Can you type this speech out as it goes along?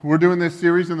We're doing this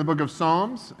series in the book of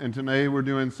Psalms, and today we're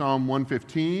doing Psalm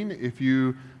 115. If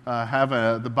you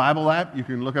have the Bible app, you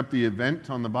can look up the event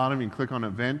on the bottom. You can click on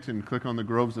event and click on the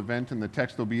Groves event, and the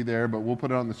text will be there, but we'll put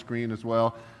it on the screen as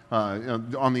well.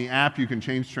 On the app, you can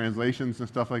change translations and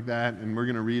stuff like that, and we're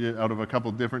going to read it out of a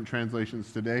couple different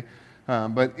translations today.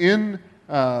 But in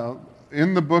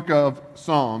the book of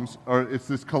Psalms, it's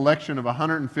this collection of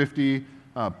 150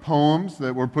 poems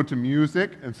that were put to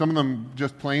music, and some of them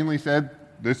just plainly said,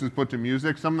 this is put to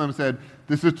music. Some of them said,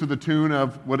 this is to the tune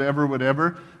of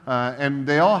whatever. And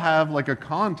they all have like a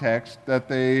context that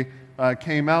they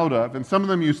came out of. And some of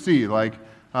them you see, like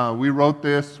we wrote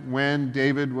this when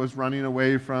David was running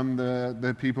away from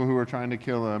the people who were trying to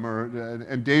kill him.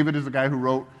 And David is the guy who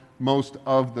wrote most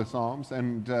of the Psalms.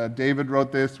 And David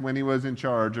wrote this when he was in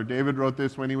charge. Or David wrote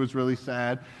this when he was really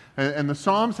sad. And the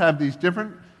Psalms have these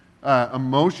different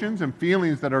emotions and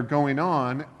feelings that are going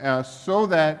on so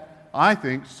that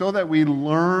we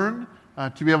learn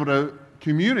to be able to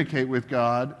communicate with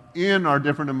God in our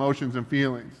different emotions and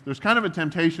feelings. There's kind of a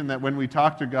temptation that when we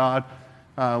talk to God,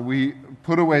 we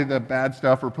put away the bad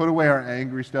stuff or put away our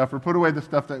angry stuff or put away the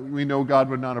stuff that we know God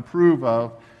would not approve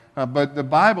of. But the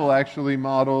Bible actually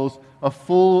models a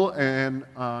full and,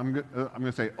 I'm going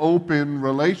to say, open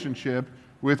relationship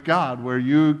with God, where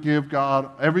you give God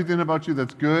everything about you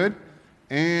that's good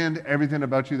and everything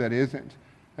about you that isn't.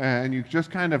 And you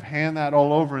just kind of hand that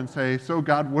all over and say, so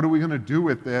God, what are we going to do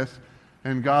with this?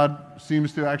 And God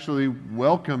seems to actually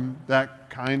welcome that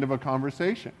kind of a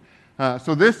conversation.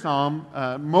 So this psalm,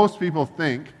 most people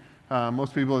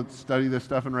that study this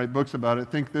stuff and write books about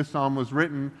it, think this psalm was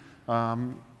written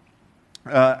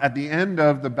at the end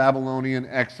of the Babylonian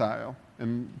exile.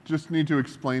 And just need to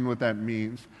explain what that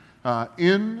means.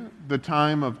 In the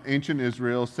time of ancient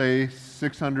Israel, say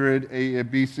 600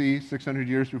 BC, 600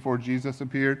 years before Jesus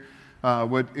appeared,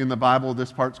 what in the Bible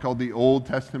this part's called the Old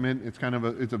Testament.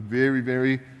 It's a very,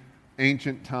 very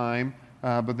ancient time.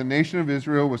 But the nation of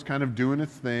Israel was kind of doing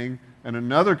its thing, and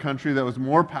another country that was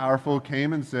more powerful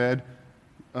came and said,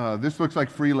 this looks like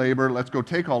free labor, let's go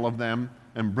take all of them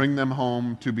and bring them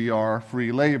home to be our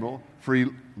free labor.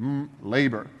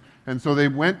 And so they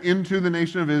went into the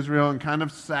nation of Israel and kind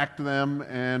of sacked them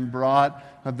and brought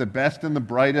the best and the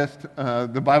brightest.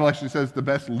 The Bible actually says the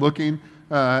best looking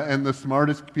and the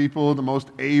smartest people, the most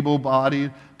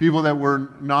able-bodied. People that were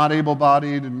not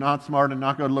able-bodied and not smart and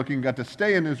not good-looking got to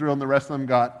stay in Israel, and the rest of them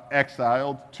got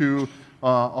exiled to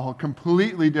a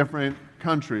completely different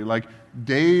country, like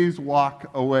days' walk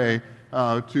away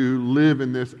to live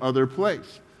in this other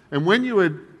place. And when you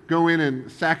would go in and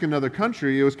sack another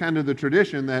country, it was kind of the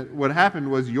tradition that what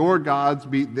happened was your gods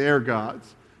beat their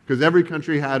gods, because every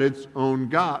country had its own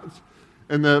gods.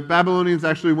 And the Babylonians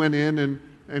actually went in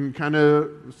and kind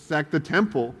of sacked the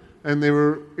temple. And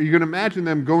you can imagine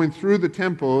them going through the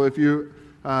temple. If you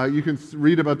can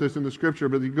read about this in the scripture,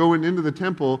 but you going into the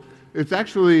temple, it's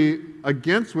actually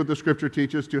against what the scripture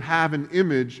teaches to have an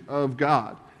image of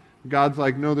God. God's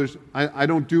like, no, I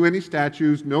don't do any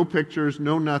statues, no pictures,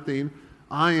 no nothing.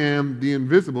 I am the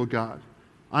invisible God.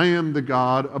 I am the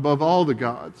God above all the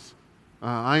gods.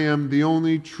 I am the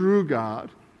only true God.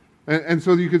 And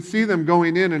so you could see them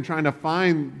going in and trying to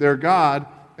find their God,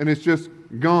 and it's just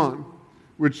gone,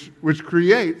 which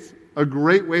creates a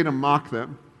great way to mock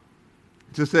them.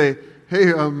 To say,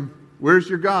 hey, where's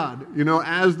your God? You know,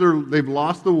 as they've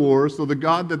lost the war, so the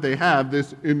God that they have,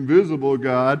 this invisible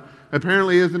God,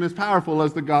 apparently isn't as powerful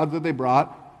as the gods that they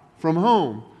brought from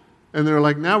home. And they're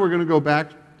like, now we're going to go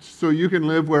back so you can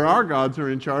live where our gods are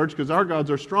in charge, because our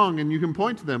gods are strong, and you can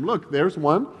point to them. Look, there's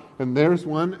one, and there's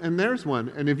one, and there's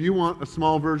one. And if you want a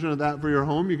small version of that for your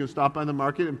home, you can stop by the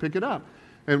market and pick it up.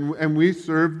 And we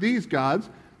serve these gods.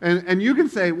 And you can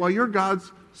say, well, your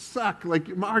gods suck. Like,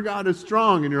 our God is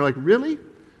strong. And you're like, really?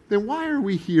 Then why are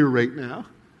we here right now?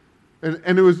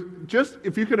 And it was just,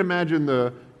 if you could imagine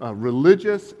the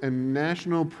religious and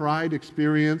national pride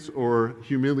experience or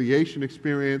humiliation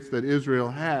experience that Israel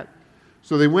had.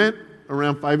 So they went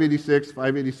around 586,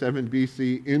 587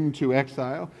 BC into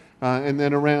exile. And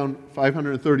then around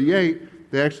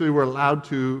 538, they actually were allowed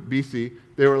to, BC,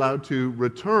 they were allowed to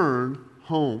return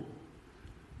home.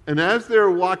 And as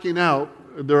they're walking out,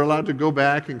 they're allowed to go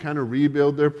back and kind of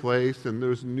rebuild their place, and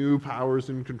there's new powers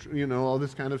and control, you know, all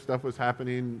this kind of stuff was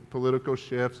happening, political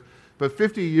shifts. But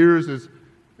 50 years is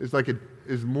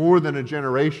more than a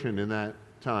generation in that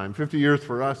time. 50 years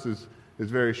for us is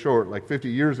very short. Like 50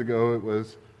 years ago, it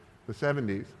was the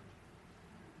 70s.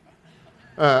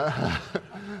 But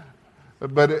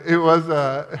it was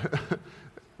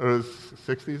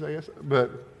 60s, I guess. But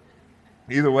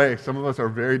either way, some of us are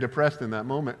very depressed in that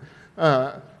moment.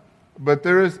 But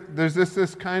there's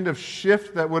this kind of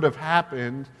shift that would have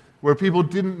happened where people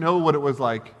didn't know what it was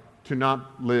like to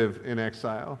not live in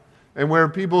exile. And where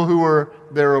people who were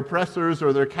their oppressors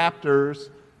or their captors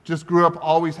just grew up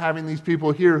always having these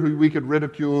people here who we could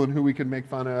ridicule and who we could make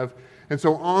fun of. And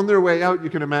so on their way out, you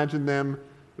can imagine them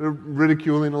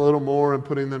ridiculing a little more and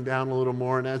putting them down a little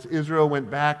more. And as Israel went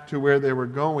back to where they were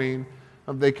going,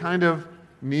 they kind of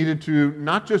needed to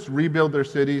not just rebuild their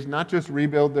cities, not just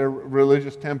rebuild their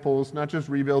religious temples, not just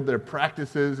rebuild their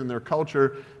practices and their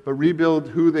culture, but rebuild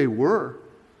who they were.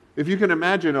 If you can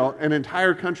imagine an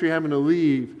entire country having to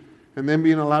leave and then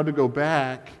being allowed to go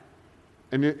back,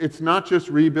 and it's not just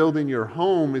rebuilding your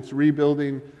home, it's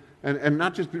rebuilding, and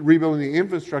not just rebuilding the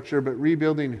infrastructure, but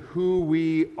rebuilding who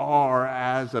we are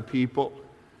as a people.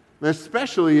 And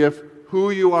especially if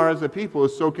who you are as a people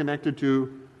is so connected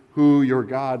to who your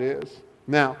God is.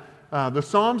 Now, the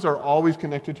Psalms are always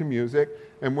connected to music,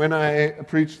 and when I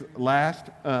preached last,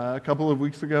 a couple of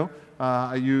weeks ago,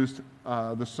 I used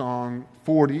the song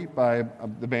 40 by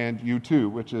the band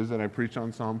U2, which is that I preached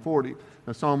on Psalm 40.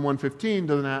 Now, Psalm 115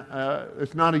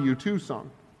 it's not a U2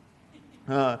 song.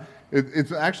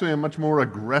 It's actually a much more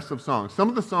aggressive song. Some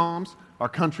of the Psalms are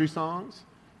country songs,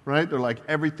 right? They're like,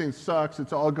 everything sucks,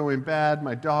 it's all going bad,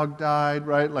 my dog died,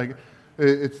 right? Like,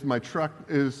 it's my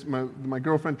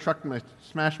girlfriend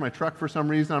smashed my truck for some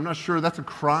reason. I'm not sure that's a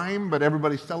crime, but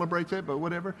everybody celebrates it, but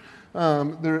whatever.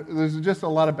 There's just a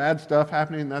lot of bad stuff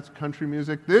happening. That's country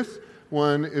music. This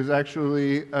one is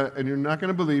actually, and you're not going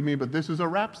to believe me, but this is a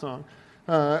rap song.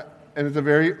 And it's a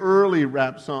very early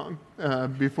rap song,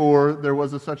 before there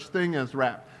was a such thing as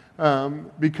rap.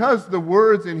 Because the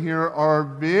words in here are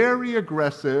very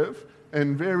aggressive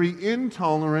and very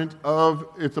intolerant of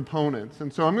its opponents.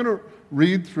 And so I'm going to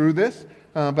read through this,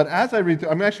 but as I read through,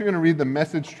 I'm actually going to read the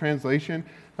Message translation.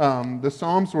 The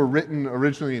Psalms were written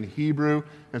originally in Hebrew,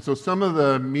 and so some of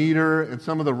the meter and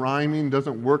some of the rhyming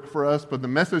doesn't work for us, but the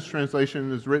Message translation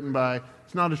is written by,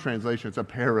 it's not a translation, it's a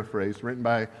paraphrase, written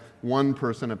by one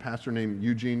person, a pastor named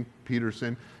Eugene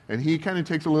Peterson, and he kind of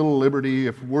takes a little liberty.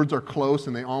 If words are close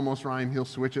and they almost rhyme, he'll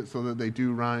switch it so that they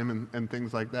do rhyme and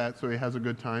things like that, so he has a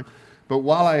good time. But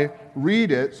while I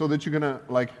read it, so that you're going to,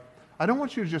 I don't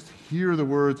want you to just hear the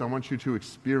words, I want you to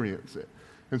experience it.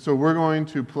 And so we're going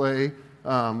to play,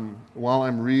 while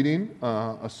I'm reading,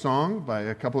 a song by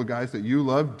a couple of guys that you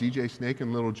love, DJ Snake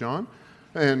and Little John.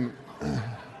 And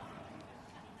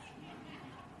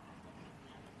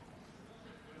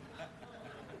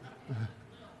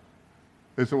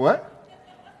it's a what?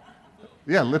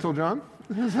 Yeah, Little John.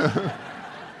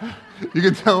 You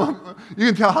can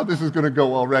tell how this is going to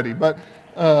go already. But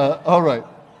all right.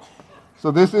 So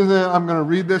I'm going to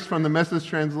read this from the Message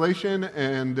translation,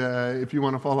 and if you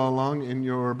want to follow along in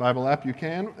your Bible app, you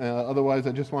can. Otherwise,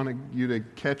 I just want you to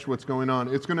catch what's going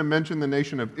on. It's going to mention the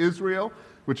nation of Israel,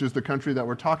 which is the country that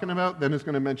we're talking about. Then it's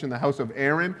going to mention the house of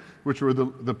Aaron, which were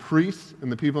the priests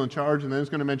and the people in charge. And then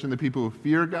it's going to mention the people who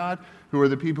fear God, who are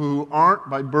the people who aren't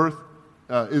by birth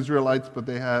Israelites, but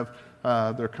they have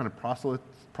they're kind of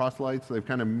proselytes. They've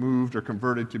kind of moved or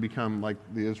converted to become like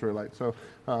the Israelites. So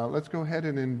let's go ahead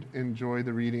and enjoy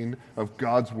the reading of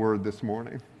God's Word this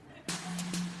morning.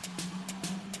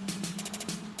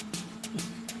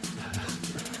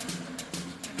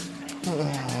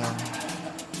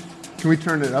 Can we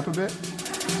turn it up a bit?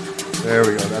 There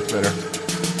we go, that's better.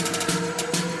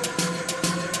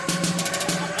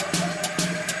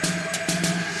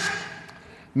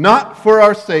 Not for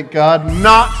our sake, God,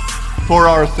 not for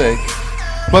our sake,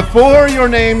 but for your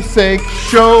name's sake,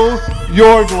 show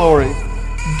your glory.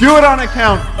 Do it on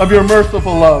account of your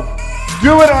merciful love.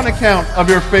 Do it on account of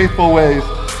your faithful ways.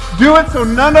 Do it so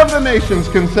none of the nations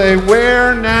can say,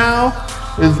 where now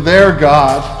is their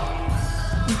God?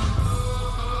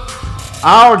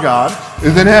 Our God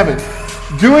is in heaven,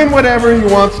 doing whatever he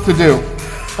wants to do.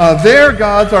 Their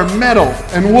gods are metal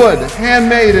and wood,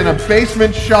 handmade in a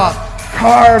basement shop,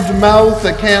 carved mouths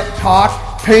that can't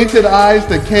talk, painted eyes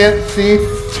that can't see,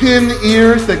 tin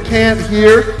ears that can't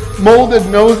hear, molded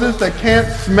noses that can't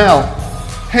smell,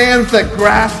 hands that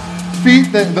grasp,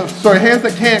 hands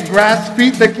that can't grasp,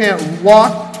 feet that can't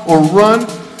walk or run,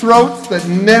 throats that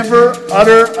never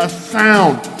utter a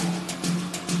sound.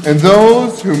 And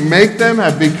those who make them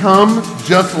have become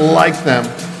just like them.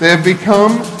 They have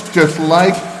become just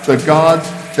like the gods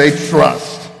they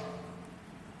trust.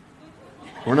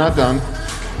 We're not done.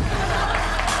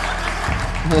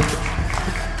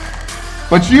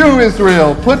 But you,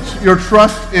 Israel, put your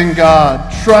trust in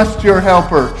God. Trust your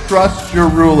helper. Trust your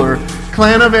ruler.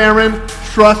 Clan of Aaron,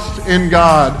 trust in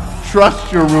God.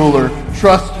 Trust your ruler.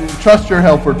 Trust your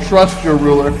helper. Trust your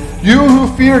ruler. You who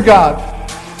fear God,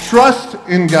 Trust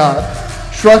in God.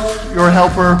 Trust your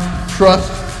helper.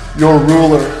 Trust your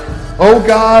ruler. Oh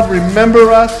God, remember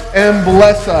us and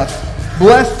bless us.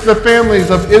 Bless the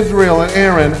families of Israel and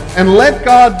Aaron, and let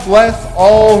God bless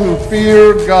all who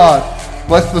fear God.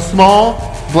 Bless the small,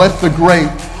 bless the great.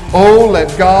 Oh,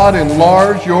 let God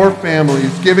enlarge your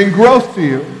families, giving growth to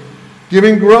you,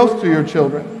 giving growth to your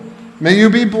children. May you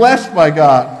be blessed by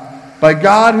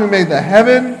God who made the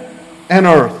heaven and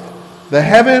earth. The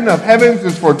heaven of heavens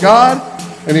is for God,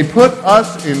 and he put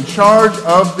us in charge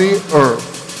of the earth.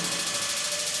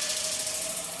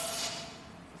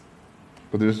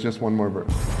 But there's just one more verse.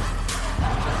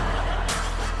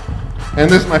 And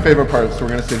this is my favorite part, so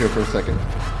we're going to sit here for a second.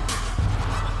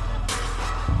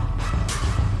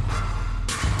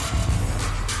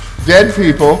 Dead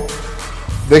people,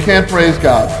 they can't praise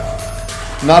God.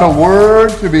 Not a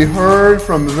word to be heard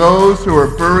from those who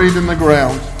are buried in the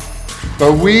ground.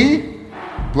 But we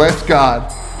bless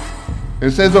God.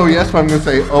 It says, oh yes, but I'm going to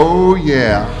say, oh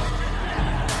yeah.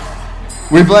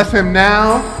 We bless him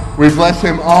now. We bless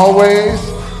him always.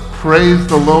 Praise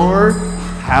the Lord.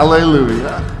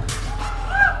 Hallelujah.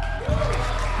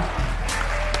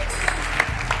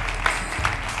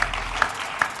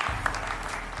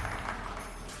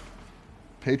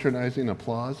 Patronizing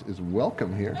applause is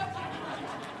welcome here.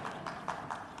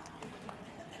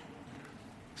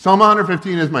 Psalm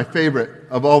 115 is my favorite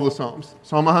of all the Psalms.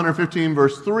 Psalm 115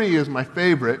 verse 3 is my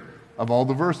favorite of all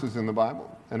the verses in the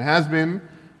Bible, and has been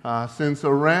since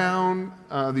around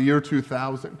the year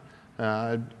 2000.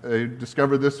 I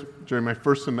discovered this during my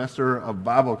first semester of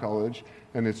Bible college,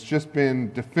 and it's just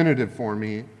been definitive for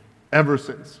me ever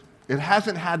since. It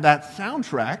hasn't had that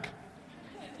soundtrack.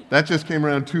 That just came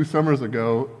around 2 summers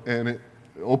ago, and it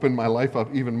opened my life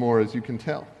up even more, as you can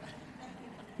tell.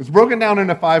 It's broken down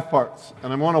into 5 parts,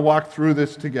 and I want to walk through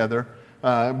this together.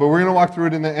 But we're going to walk through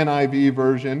it in the NIV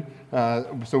version,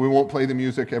 so we won't play the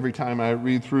music every time I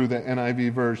read through the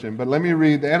NIV version. But let me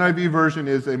read. The NIV version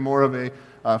is more of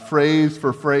a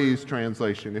phrase-for-phrase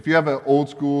translation. If you have an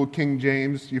old-school King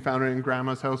James, you found it in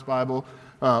Grandma's House Bible,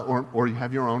 or you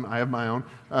have your own. I have my own.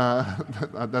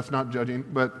 That's not judging,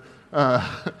 but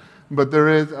there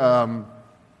is...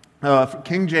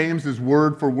 King James is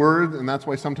word for word, and that's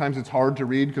why sometimes it's hard to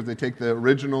read, because they take the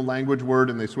original language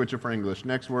word and they switch it for English.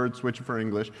 Next word, switch it for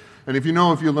English. And if you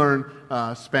learn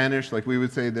Spanish, like we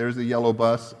would say, there's a yellow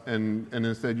bus, and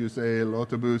instead you say el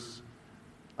autobús.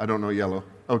 I don't know yellow.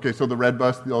 Okay, so the red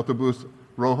bus, the autobús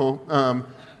rojo.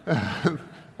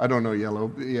 I don't know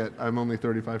yellow yet. I'm only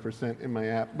 35% in my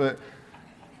app, but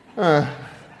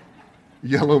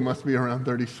yellow must be around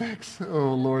 36.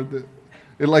 Oh, Lord.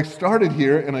 It started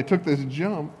here, and I took this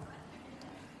jump.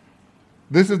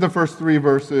 This is the first 3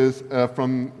 verses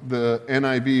from the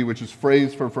NIV, which is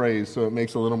phrase for phrase, so it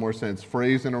makes a little more sense.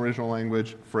 Phrase in original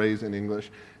language, phrase in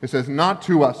English. It says, not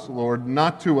to us, Lord,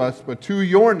 not to us, but to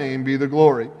your name be the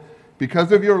glory,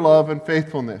 because of your love and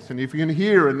faithfulness. And if you can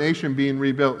hear a nation being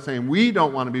rebuilt saying, we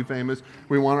don't want to be famous,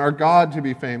 we want our God to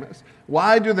be famous.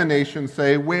 Why do the nations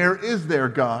say, where is their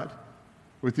God?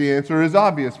 Which the answer is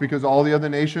obvious, because all the other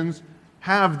nations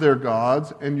have their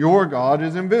gods, and your God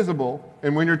is invisible.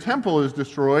 And when your temple is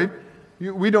destroyed,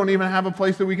 we don't even have a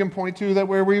place that we can point to that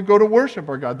where we go to worship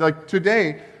our God. Like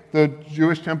today, the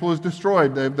Jewish temple is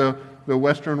destroyed. The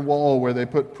Western Wall where they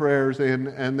put prayers in,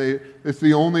 and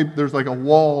there's like a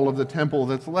wall of the temple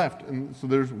that's left. And so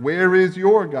where is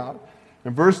your God?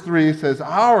 And verse 3 says,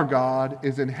 our God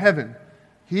is in heaven.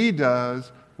 He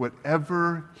does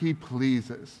whatever he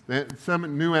pleases.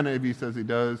 Some new NIV says he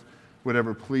does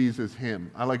whatever pleases him.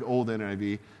 I like old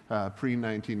NIV,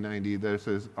 pre-1990, that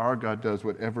says, our God does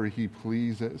whatever he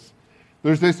pleases.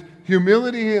 There's this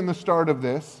humility in the start of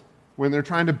this, when they're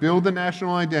trying to build the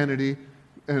national identity,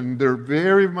 and they're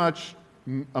very much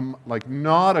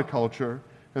not a culture,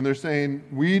 and they're saying,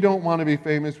 we don't want to be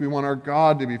famous, we want our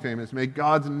God to be famous. Make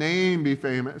God's name be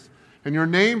famous. And your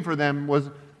name for them was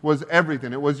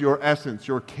everything. It was your essence,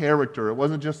 your character. It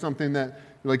wasn't just something that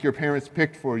like your parents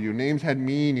picked for you. Names had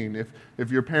meaning. If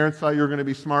your parents thought you were going to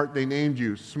be smart, they named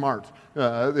you smart.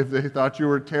 If they thought you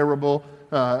were terrible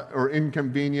or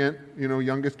inconvenient,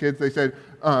 youngest kids, they said,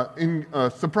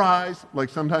 surprise, like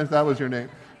sometimes that was your name.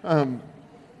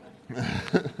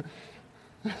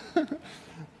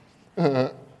 They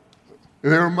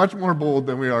were much more bold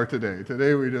than we are today.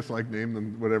 Today we just name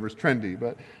them whatever's trendy.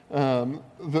 But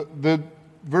the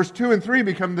Verse 2 and 3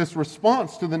 become this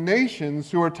response to the nations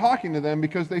who are talking to them,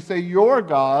 because they say, your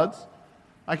gods,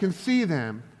 I can see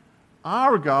them.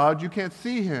 Our God, you can't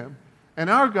see him.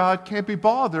 And our God can't be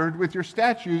bothered with your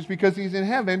statues because he's in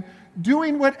heaven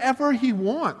doing whatever he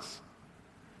wants.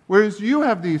 Whereas you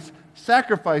have these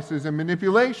sacrifices and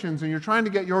manipulations, and you're trying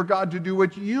to get your God to do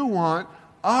what you want,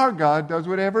 our God does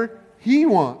whatever He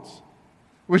wants.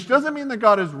 Which doesn't mean that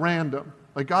God is random.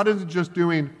 Like, God isn't just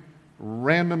doing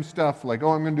random stuff like, oh,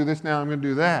 I'm going to do this now, I'm going to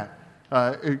do that.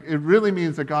 It really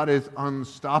means that God is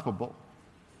unstoppable.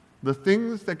 The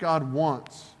things that God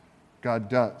wants, God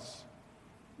does.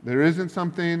 There isn't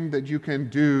something that you can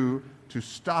do to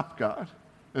stop God.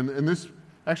 And this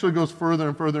actually goes further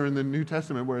and further in the New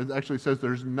Testament, where it actually says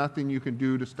there's nothing you can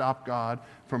do to stop God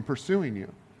from pursuing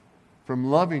you, from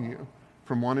loving you,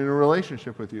 from wanting a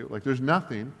relationship with you. Like, there's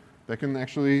nothing that can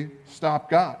actually stop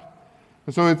God.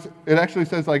 And so it actually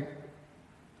says, like,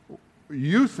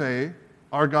 you say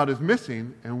our God is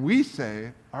missing, and we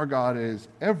say our God is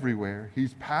everywhere.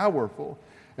 He's powerful.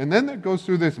 And then it goes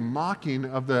through this mocking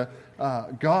of the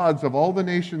gods of all the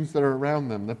nations that are around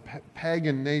them, the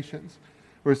pagan nations,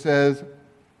 where it says,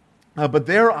 but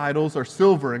their idols are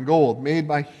silver and gold, made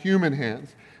by human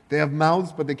hands. They have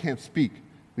mouths, but they can't speak,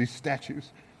 these statues.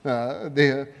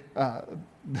 They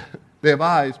have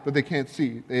eyes, but they can't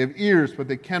see. They have ears, but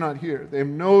they cannot hear. They have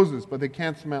noses, but they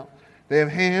can't smell. They have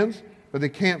hands, but they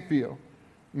can't feel.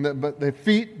 But they have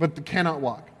feet, but they cannot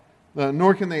walk.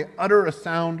 Nor can they utter a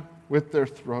sound with their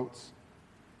throats.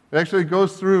 It actually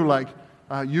goes through like,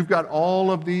 you've got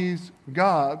all of these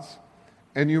gods,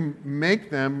 and you make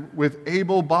them with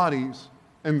able bodies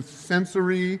and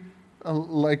sensory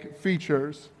like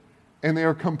features, and they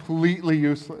are completely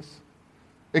useless.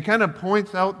 It kind of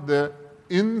points out the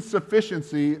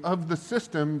insufficiency of the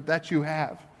system that you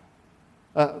have.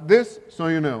 This, so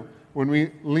you know, when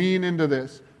we lean into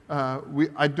this,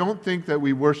 I don't think that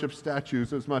we worship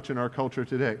statues as much in our culture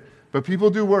today. But people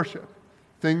do worship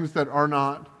things that are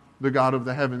not the God of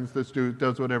the heavens that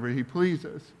does whatever He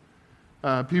pleases.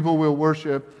 People will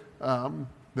worship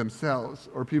themselves,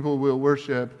 or people will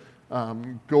worship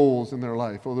goals in their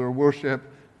life, or they'll worship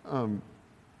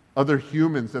other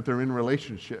humans that they're in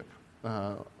relationship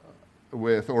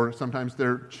with, or sometimes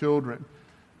their children.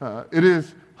 It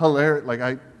is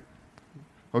hilarious.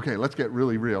 Okay, let's get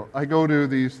really real. I go to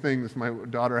these things. My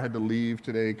daughter had to leave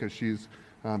today because she's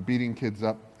beating kids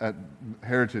up at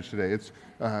Heritage today. It's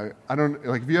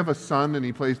if you have a son and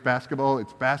he plays basketball,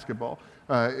 it's basketball.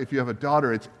 If you have a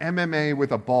daughter, it's MMA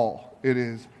with a ball. It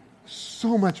is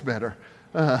so much better.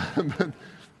 But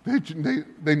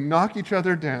they knock each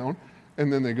other down,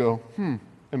 and then they go, and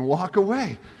walk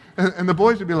away. And the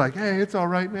boys would be like, hey, it's all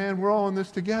right, man. We're all in this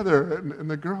together.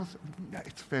 And the girls,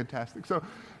 it's fantastic. So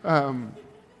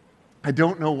I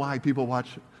don't know why people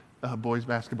watch boys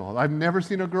basketball. I've never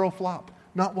seen a girl flop.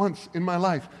 Not once in my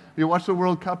life. You watch the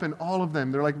World Cup and all of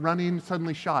them, they're like running,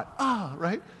 suddenly shot.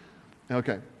 Right?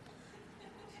 Okay.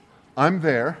 I'm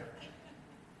there,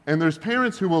 and there's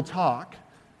parents who will talk,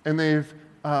 and they've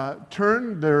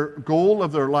turned their goal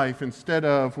of their life, instead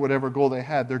of whatever goal they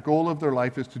had, their goal of their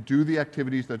life is to do the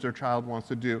activities that their child wants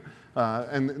to do.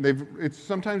 And it's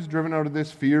sometimes driven out of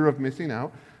this fear of missing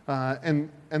out. And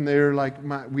they're like,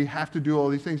 we have to do all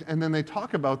these things. And then they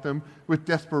talk about them with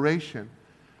desperation.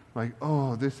 Like,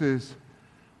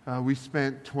 we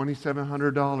spent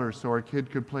 $2,700 so our kid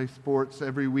could play sports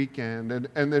every weekend.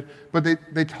 But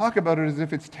they talk about it as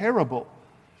if it's terrible.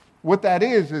 What that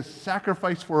is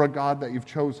sacrifice for a God that you've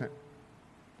chosen.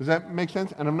 Does that make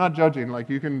sense? And I'm not judging. Like,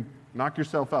 you can knock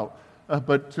yourself out.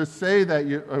 But to say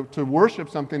that to worship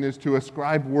something is to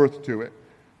ascribe worth to it.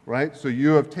 Right? So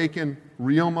you have taken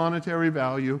real monetary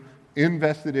value,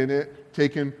 invested in it,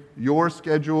 taken your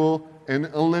schedule and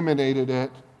eliminated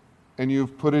it, and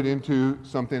you've put it into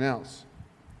something else.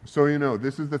 So you know,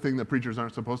 this is the thing that preachers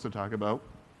aren't supposed to talk about,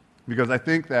 because I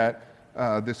think that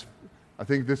this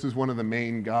is one of the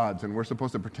main gods, and we're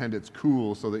supposed to pretend it's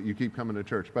cool so that you keep coming to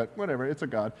church. But whatever, it's a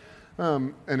god,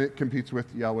 and it competes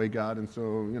with Yahweh God, and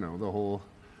so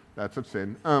that's a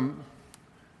sin.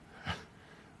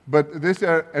 But this,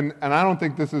 and I don't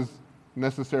think this is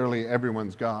necessarily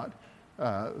everyone's God.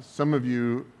 Some of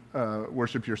you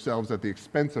worship yourselves at the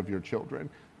expense of your children.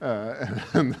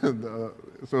 So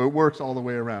it works all the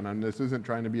way around. And this isn't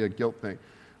trying to be a guilt thing.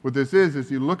 What this is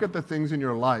you look at the things in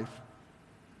your life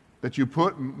that you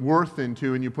put worth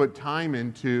into and you put time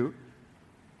into,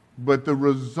 but the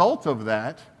result of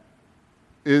that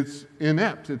is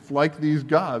inept. It's like these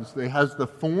gods. It has the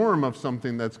form of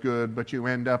something that's good, but you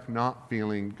end up not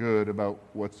feeling good about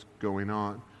what's going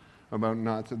on.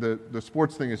 The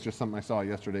sports thing is just something I saw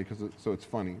yesterday, so it's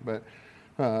funny. But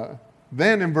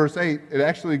then in verse 8, it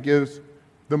actually gives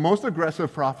the most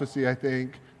aggressive prophecy, I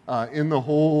think, in the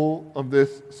whole of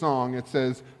this song. It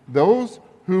says, those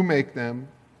who make them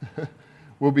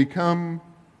will become,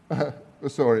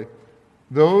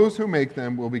 those who make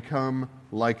them will become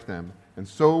like them, and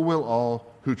so will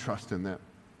all who trust in them.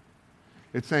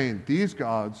 It's saying these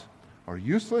gods are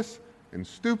useless and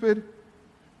stupid,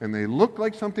 and they look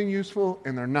like something useful,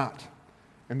 and they're not.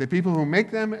 And the people who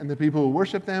make them and the people who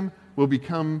worship them will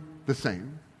become the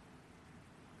same.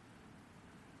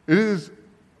 It is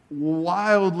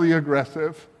wildly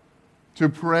aggressive to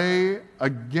pray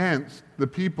against the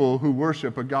people who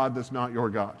worship a God that's not your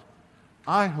God.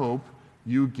 I hope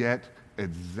you get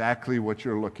exactly what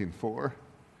you're looking for.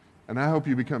 And I hope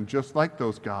you become just like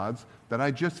those gods that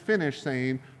I just finished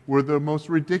saying were the most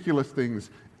ridiculous things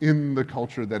in the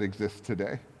culture that exists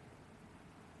today.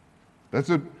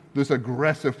 That's this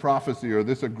aggressive prophecy or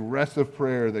this aggressive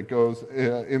prayer that goes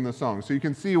in the song. So you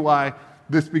can see why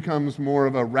this becomes more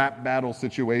of a rap battle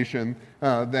situation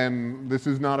than this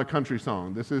is not a country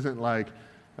song. This isn't like,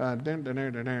 right?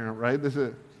 This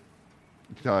is,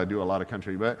 you can tell I do a lot of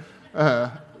country, but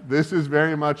this is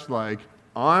very much like,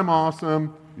 I'm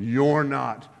awesome, you're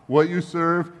not. What you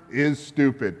serve is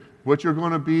stupid. What you're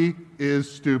going to be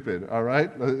is stupid, all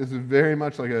right? This is very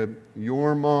much like a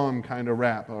your mom kind of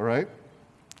rap, all right?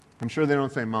 I'm sure they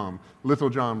don't say mom. Little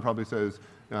John probably says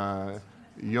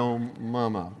yo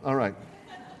mama. All right.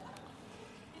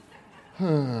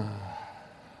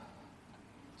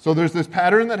 So there's this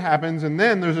pattern that happens, and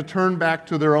then there's a turn back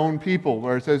to their own people,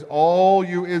 where it says, all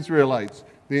you Israelites,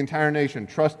 the entire nation,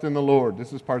 trust in the Lord.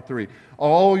 This is part 3.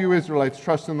 All you Israelites,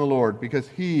 trust in the Lord, because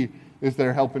he is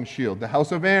their help and shield. The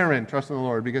house of Aaron, trust in the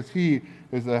Lord, because he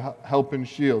is their help and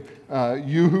shield.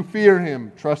 You who fear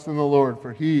him, trust in the Lord,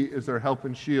 for he is their help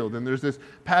and shield. And there's this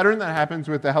pattern that happens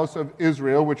with the house of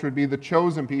Israel, which would be the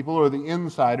chosen people or the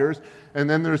insiders. And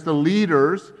then there's the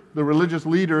leaders, the religious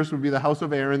leaders would be the house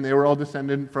of Aaron. They were all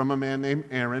descended from a man named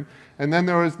Aaron. And then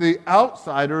there was the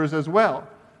outsiders as well.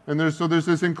 And there's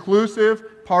this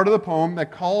inclusive part of the poem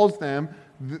that calls them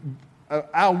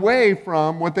away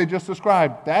from what they just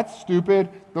described. That's stupid.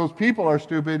 Those people are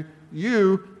stupid.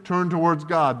 You turn towards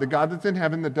God, the God that's in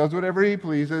heaven that does whatever he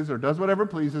pleases or does whatever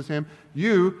pleases him.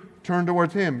 You turn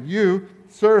towards him. You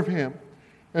serve him.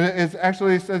 And it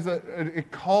says that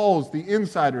it calls the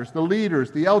insiders, the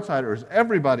leaders, the outsiders,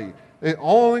 everybody,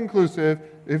 all inclusive.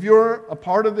 If you're a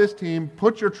part of this team,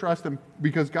 put your trust in,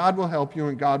 because God will help you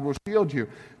and God will shield you.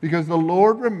 Because the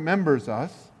Lord remembers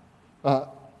us.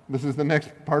 This is the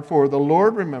next part 4. The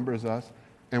Lord remembers us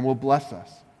and will bless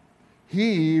us.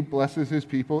 He blesses his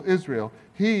people Israel.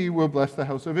 He will bless the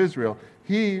house of Israel.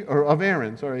 Of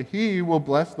Aaron. He will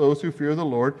bless those who fear the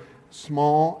Lord,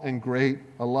 small and great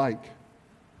alike.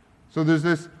 So there's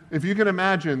this, if you can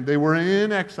imagine, they were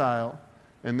in exile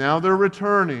and now they're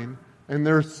returning, and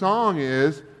their song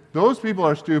is, those people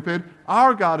are stupid,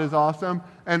 our God is awesome,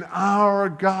 and our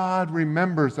God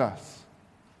remembers us.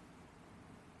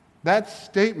 That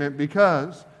statement,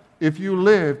 because if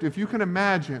you can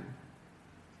imagine,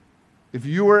 if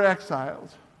you were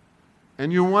exiled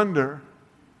and you wonder,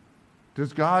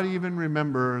 does God even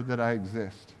remember that I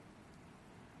exist?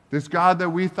 This God that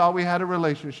we thought we had a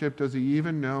relationship, does he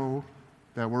even know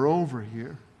that we're over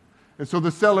here? And so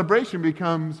the celebration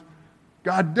becomes,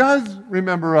 God does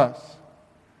remember us.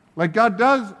 Like God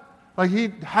does, like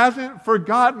he hasn't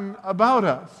forgotten about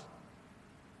us.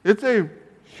 It's a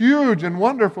huge and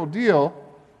wonderful deal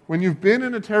when you've been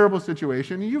in a terrible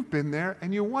situation, you've been there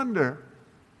and you wonder.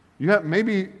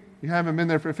 Maybe you haven't been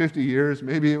there for 50 years,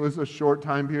 maybe it was a short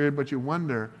time period, but you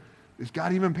wonder, is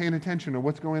God even paying attention to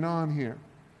what's going on here?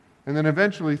 And then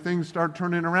eventually things start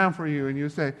turning around for you and you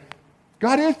say,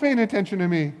 God is paying attention to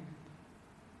me.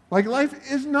 Like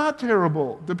life is not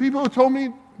terrible. The people who told me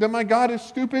that my God is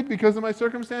stupid because of my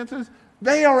circumstances,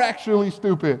 they are actually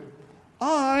stupid.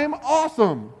 I'm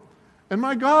awesome. And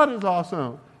my God is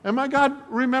awesome. And my God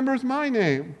remembers my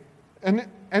name. And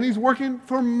he's working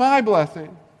for my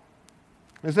blessing.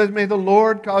 It says, may the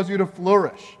Lord cause you to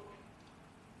flourish.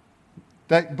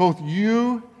 That both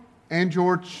you and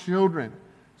your children.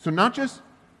 So not just,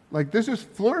 like this is,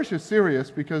 flourish is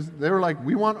serious because they were like,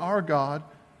 we want our God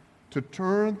to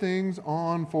turn things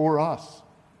on for us.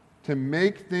 To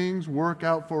make things work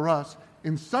out for us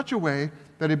in such a way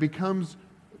that it becomes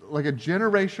like a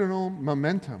generational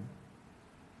momentum.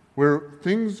 Where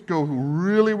things go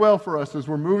really well for us as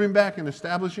we're moving back and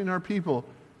establishing our people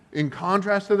in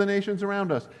contrast to the nations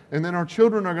around us. And then our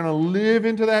children are going to live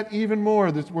into that even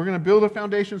more. We're going to build a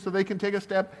foundation so they can take a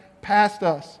step past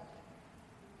us.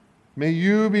 May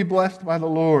you be blessed by the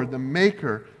Lord, the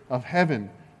maker of heaven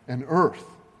and earth.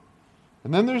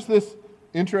 And then there's this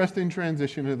interesting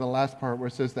transition to the last part where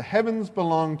it says, the heavens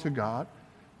belong to God,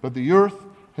 but the earth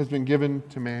has been given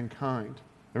to mankind.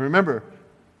 And remember,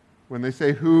 when they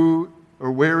say who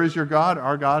or where is your God,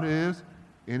 our God is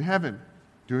in heaven.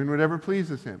 doing whatever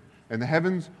pleases him. And the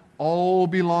heavens all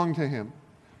belong to him.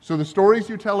 So the stories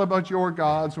you tell about your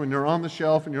gods when you're on the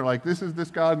shelf and you're like, this is this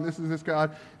God and this is this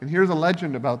God, and here's a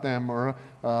legend about them or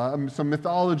some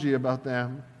mythology about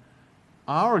them.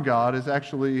 Our God is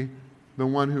actually the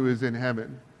one who is in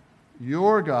heaven.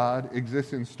 Your God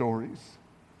exists in stories.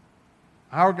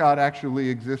 Our God actually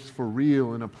exists for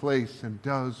real in a place and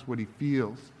does what he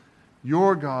feels.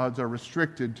 Your gods are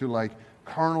restricted to like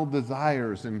carnal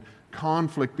desires and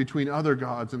conflict between other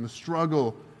gods and the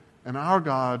struggle. And our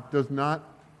God does not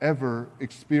ever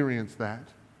experience that.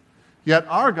 Yet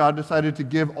our God decided to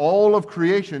give all of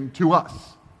creation to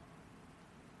us.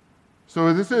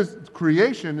 So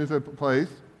creation is a place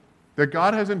that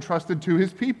God has entrusted to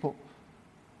his people,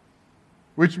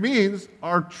 which means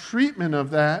our treatment of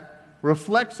that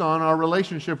reflects on our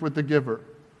relationship with the giver.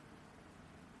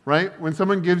 Right? When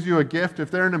someone gives you a gift, if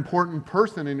they're an important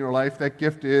person in your life, that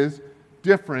gift is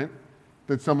different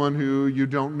than someone who you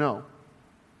don't know.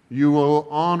 You will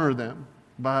honor them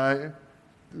by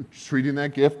treating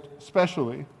that gift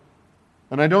specially.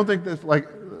 And I don't think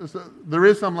there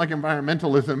is some like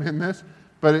environmentalism in this,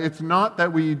 but it's not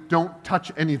that we don't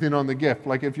touch anything on the gift.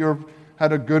 Like if you've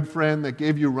had a good friend that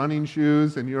gave you running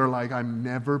shoes and you're like, I'm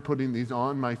never putting these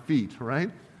on my feet, right?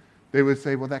 They would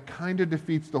say, well, that kind of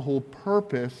defeats the whole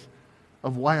purpose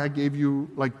of why I gave you,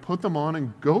 like, put them on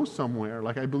and go somewhere.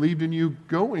 Like I believed in you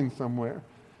going somewhere.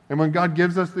 And when God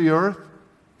gives us the earth,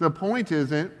 the point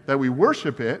isn't that we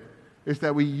worship it, it's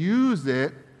that we use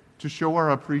it to show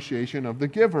our appreciation of the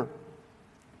giver.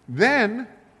 Then,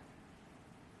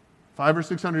 500 or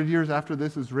 600 years after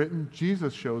this is written,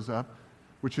 Jesus shows up,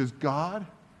 which is God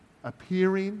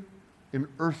appearing in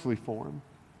earthly form.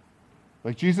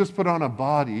 Like Jesus put on a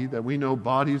body that we know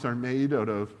bodies are made out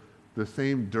of the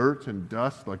same dirt and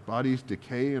dust, like bodies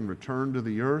decay and return to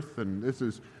the earth. And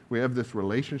we have this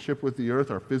relationship with the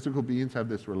earth. Our physical beings have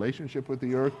this relationship with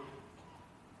the earth.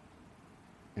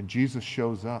 And Jesus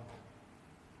shows up.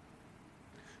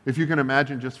 If you can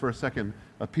imagine just for a second,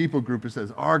 a people group that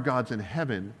says, our God's in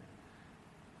heaven,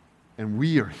 and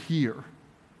we are here.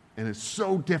 And it's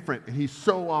so different, and he's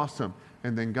so awesome.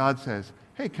 And then God says,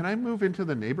 hey, can I move into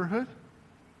the neighborhood?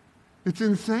 It's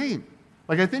insane.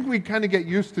 Like, I think we kind of get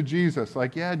used to Jesus.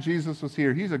 Like, yeah, Jesus was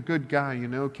here. He's a good guy,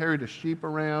 carried a sheep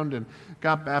around and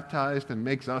got baptized and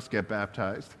makes us get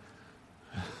baptized.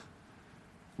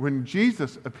 When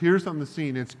Jesus appears on the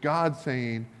scene, it's God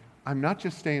saying, I'm not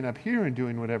just staying up here and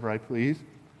doing whatever I please.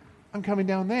 I'm coming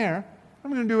down there.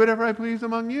 I'm going to do whatever I please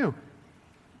among you.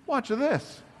 Watch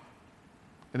this.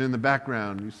 And in the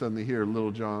background, you suddenly hear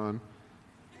Little John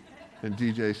and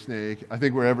DJ Snake. I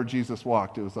think wherever Jesus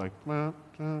walked, it was like,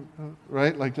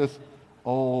 right? Like just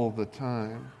all the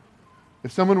time.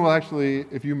 If someone will actually,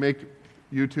 if you make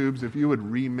YouTubes, if you would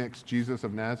remix Jesus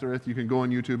of Nazareth, you can go on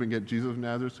YouTube and get Jesus of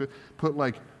Nazareth, put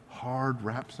like hard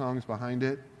rap songs behind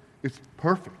it. It's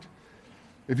perfect.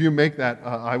 If you make that,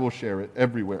 I will share it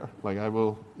everywhere. It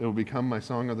will become my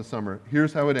song of the summer.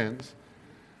 Here's how it ends.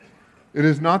 It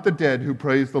is not the dead who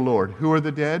praise the Lord. Who are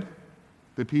the dead?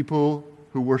 The people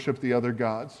who worship the other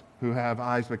gods, who have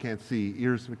eyes but can't see,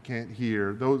 ears but can't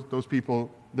hear. Those people,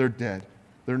 they're dead.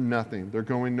 They're nothing. They're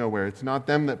going nowhere. It's not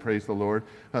them that praise the Lord,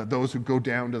 those who go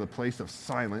down to the place of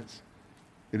silence.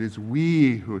 It is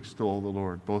we who extol the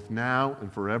Lord, both now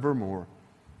and forevermore.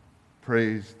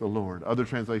 Praise the Lord. Other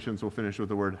translations will finish with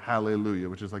the word hallelujah,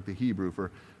 which is like the Hebrew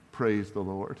for praise the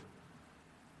Lord.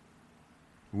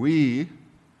 We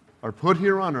are put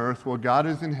here on earth while God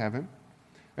is in heaven.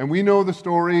 And we know the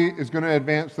story is going to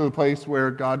advance to the place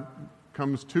where God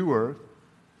comes to earth.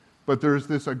 But there's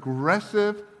this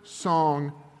aggressive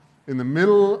song in the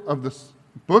middle of the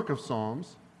book of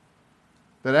Psalms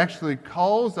that actually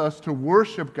calls us to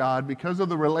worship God because of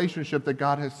the relationship that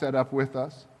God has set up with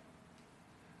us.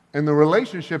 And the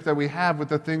relationship that we have with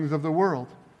the things of the world.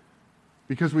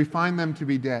 Because we find them to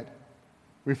be dead.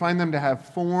 We find them to have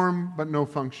form but no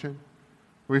function.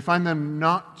 We find them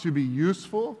not to be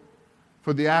useful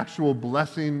for the actual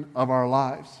blessing of our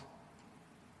lives.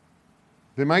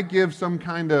 They might give some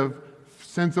kind of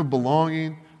sense of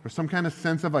belonging or some kind of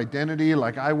sense of identity,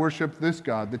 like I worship this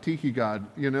God, the Tiki God,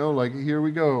 like here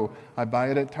we go. I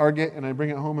buy it at Target and I bring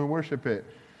it home and worship it.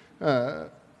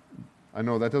 I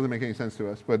know that doesn't make any sense to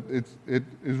us, but it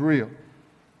is real.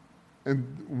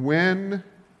 And when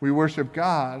we worship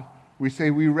God, we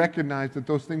say we recognize that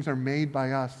those things are made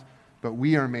by us, but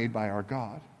we are made by our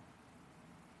God.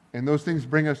 And those things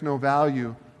bring us no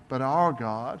value, but our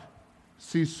God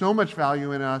sees so much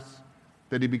value in us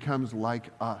that he becomes like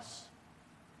us.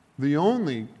 The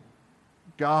only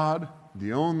God,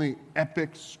 the only epic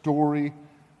story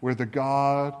where the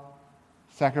God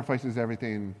sacrifices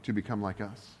everything to become like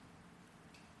us.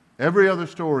 Every other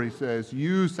story says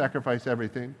you sacrifice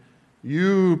everything.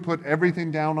 You put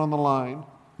everything down on the line.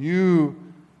 You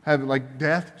have like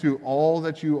death to all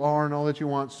that you are and all that you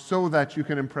want so that you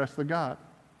can impress the God.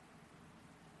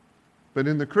 But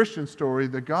in the Christian story,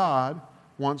 the God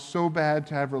wants so bad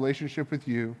to have a relationship with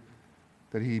you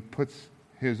that he puts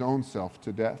his own self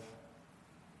to death.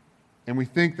 And we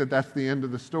think that that's the end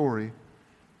of the story,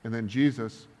 and then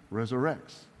Jesus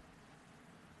resurrects.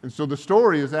 And so the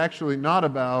story is actually not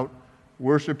about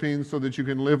worshiping so that you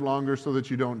can live longer so that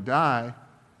you don't die.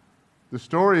 The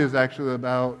story is actually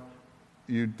about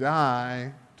you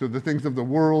die to the things of the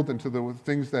world and to the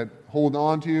things that hold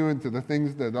on to you and to the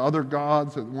things that the other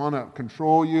gods that want to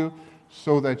control you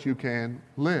so that you can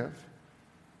live.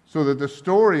 So that the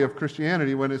story of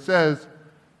Christianity, when it says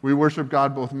we worship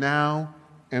God both now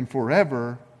and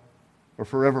forever or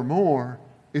forevermore,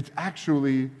 it's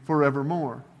actually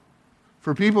forevermore.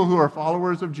 For people who are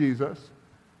followers of Jesus,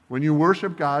 when you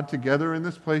worship God together in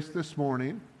this place this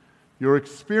morning, you're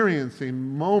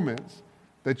experiencing moments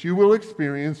that you will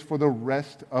experience for the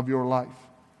rest of your life.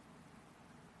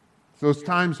 Those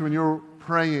times when you're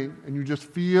praying and you just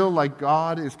feel like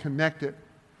God is connected,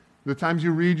 the times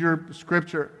you read your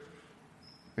scripture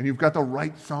and you've got the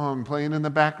right song playing in the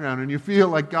background and you feel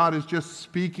like God is just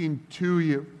speaking to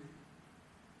you,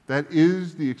 that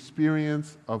is the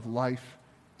experience of life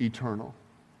eternal.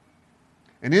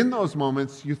 And in those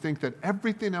moments, you think that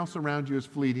everything else around you is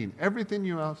fleeting. Everything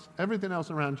else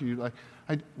around you, like,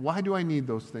 why do I need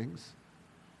those things?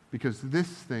 Because this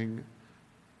thing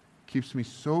keeps me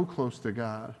so close to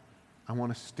God, I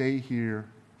want to stay here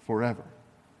forever.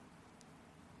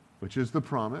 Which is the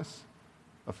promise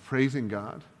of praising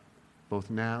God,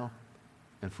 both now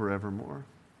and forevermore.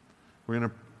 We're going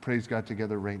to praise God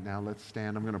together right now. Let's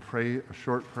stand. I'm going to pray a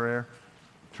short prayer,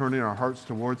 turning our hearts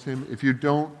towards him. If you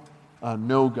don't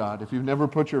know God, if you've never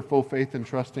put your full faith and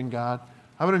trust in God,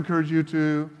 I would encourage you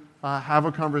to have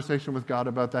a conversation with God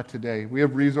about that today. We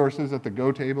have resources at the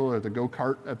Go table or the Go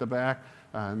cart at the back,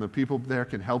 and the people there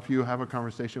can help you have a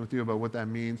conversation with you about what that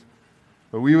means.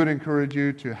 But we would encourage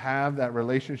you to have that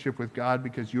relationship with God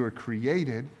because you are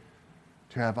created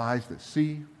to have eyes that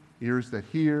see, ears that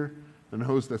hear, a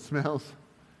nose that smells.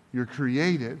 You're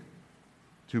created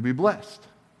to be blessed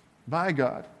by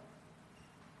God.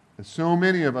 And so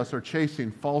many of us are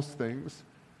chasing false things,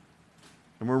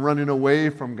 and we're running away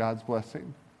from God's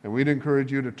blessing. And we'd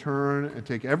encourage you to turn and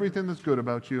take everything that's good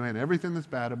about you and everything that's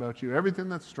bad about you, everything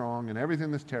that's strong and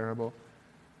everything that's terrible,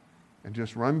 and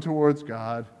just run towards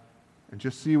God and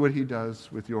just see what he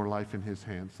does with your life in his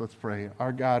hands. Let's pray.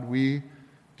 Our God, we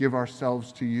give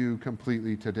ourselves to you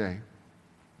completely today.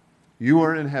 You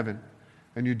are in heaven,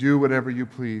 and you do whatever you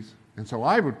please. And so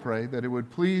I would pray that it would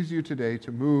please you today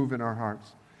to move in our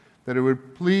hearts, that it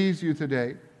would please you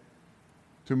today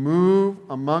to move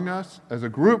among us as a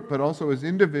group, but also as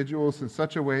individuals in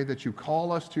such a way that you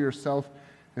call us to yourself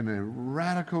in a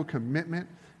radical commitment,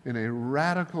 in a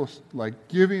radical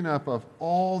giving up of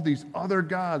all these other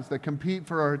gods that compete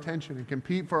for our attention and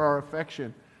compete for our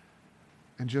affection,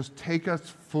 and just take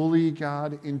us fully,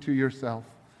 God, into yourself.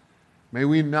 May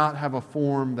we not have a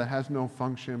form that has no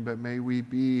function, but may we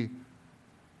be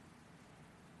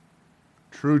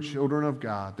true children of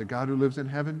God, the God who lives in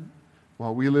heaven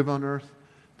while we live on earth,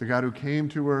 the God who came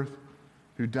to earth,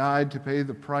 who died to pay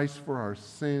the price for our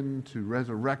sin, to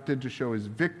resurrected to show his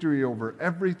victory over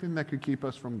everything that could keep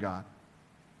us from God.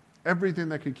 Everything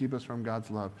that could keep us from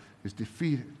God's love is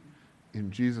defeated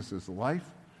in Jesus' life,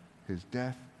 his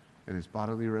death, and his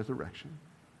bodily resurrection.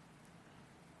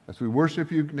 As we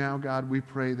worship you now, God, we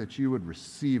pray that you would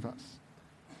receive us,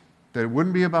 that it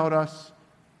wouldn't be about us,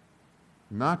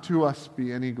 not to us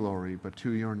be any glory, but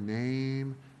to your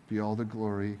name be all the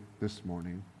glory this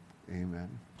morning. Amen.